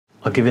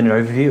I'll give an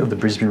overview of the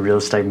Brisbane real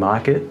estate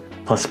market,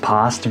 plus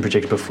past and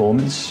projected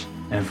performance,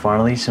 and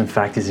finally some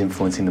factors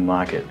influencing the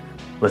market.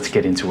 Let's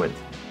get into it.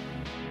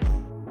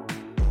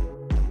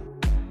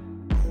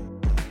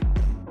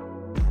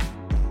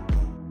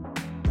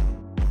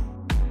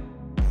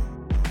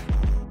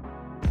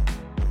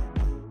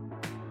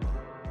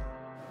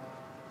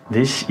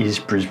 This is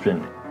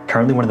Brisbane,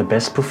 currently one of the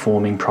best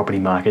performing property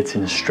markets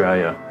in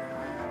Australia.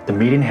 The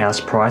median house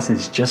price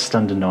is just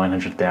under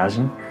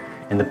 900,000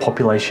 and the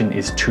population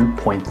is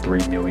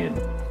 2.3 million.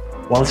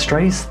 While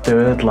Australia's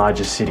third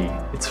largest city,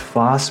 it's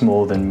far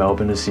smaller than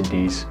Melbourne or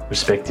Sydney's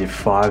respective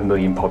 5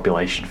 million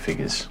population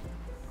figures.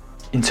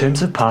 In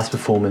terms of past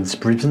performance,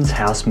 Brisbane's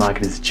house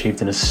market has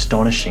achieved an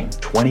astonishing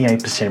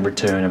 28%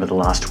 return over the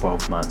last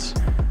 12 months,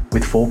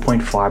 with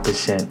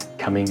 4.5%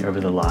 coming over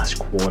the last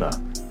quarter.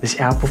 This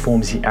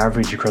outperforms the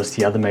average across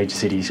the other major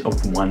cities of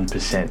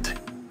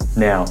 1%.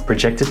 Now,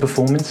 projected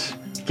performance?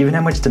 Given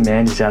how much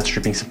demand is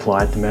outstripping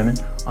supply at the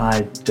moment,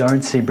 I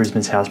don't see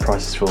Brisbane's house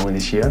prices falling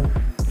this year.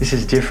 This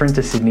is different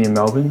to Sydney and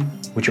Melbourne,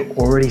 which are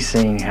already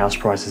seeing house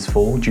prices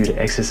fall due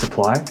to excess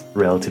supply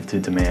relative to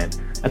demand.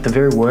 At the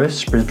very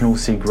worst, Brisbane will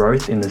see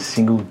growth in the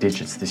single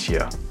digits this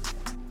year.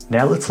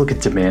 Now let's look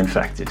at demand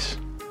factors.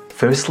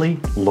 Firstly,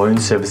 loan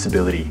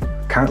serviceability.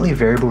 Currently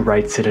variable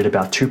rates sit at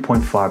about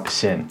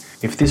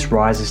 2.5%. If this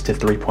rises to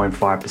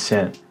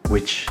 3.5%,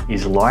 which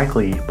is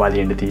likely by the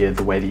end of the year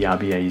the way the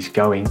RBA is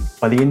going,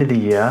 by the end of the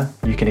year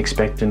you can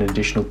expect an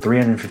additional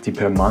 $350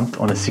 per month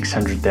on a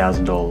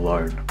 $600,000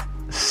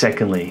 loan.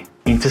 Secondly,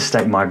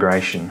 interstate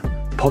migration.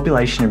 The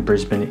population in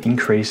Brisbane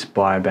increased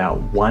by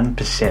about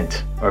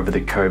 1% over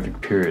the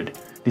COVID period.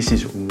 This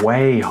is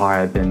way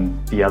higher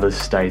than the other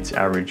states'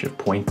 average of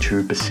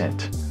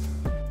 0.2%.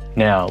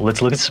 Now,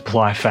 let's look at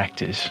supply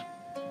factors.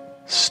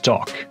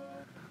 Stock.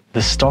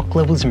 The stock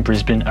levels in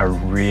Brisbane are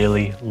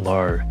really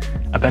low,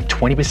 about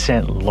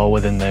 20% lower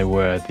than they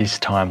were this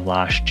time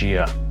last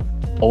year.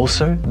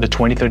 Also, the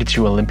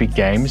 2032 Olympic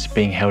Games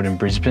being held in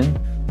Brisbane,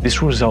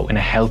 this will result in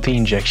a healthy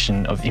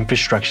injection of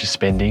infrastructure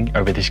spending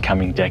over this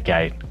coming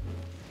decade.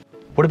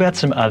 What about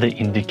some other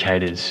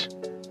indicators?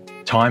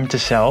 Time to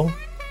sell.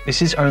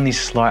 This is only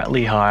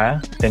slightly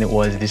higher than it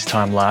was this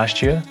time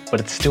last year, but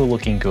it's still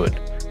looking good.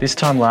 This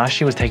time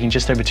last year was taking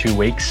just over 2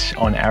 weeks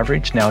on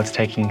average, now it's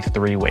taking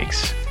 3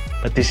 weeks.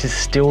 But this is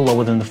still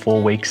lower than the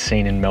 4 weeks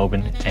seen in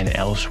Melbourne and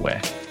elsewhere.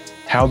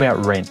 How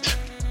about rent?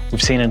 We've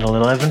seen an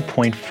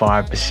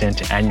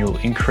 11.5% annual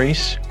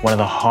increase, one of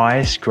the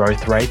highest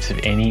growth rates of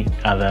any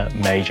other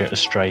major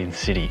Australian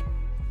city.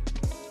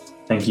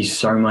 Thank you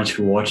so much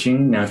for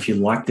watching. Now, if you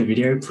liked the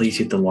video, please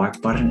hit the like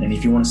button. And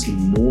if you want to see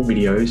more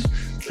videos,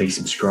 please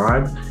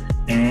subscribe.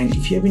 And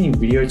if you have any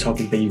video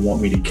topic that you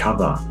want me to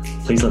cover,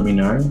 please let me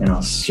know and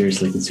I'll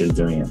seriously consider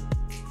doing it.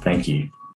 Thank you.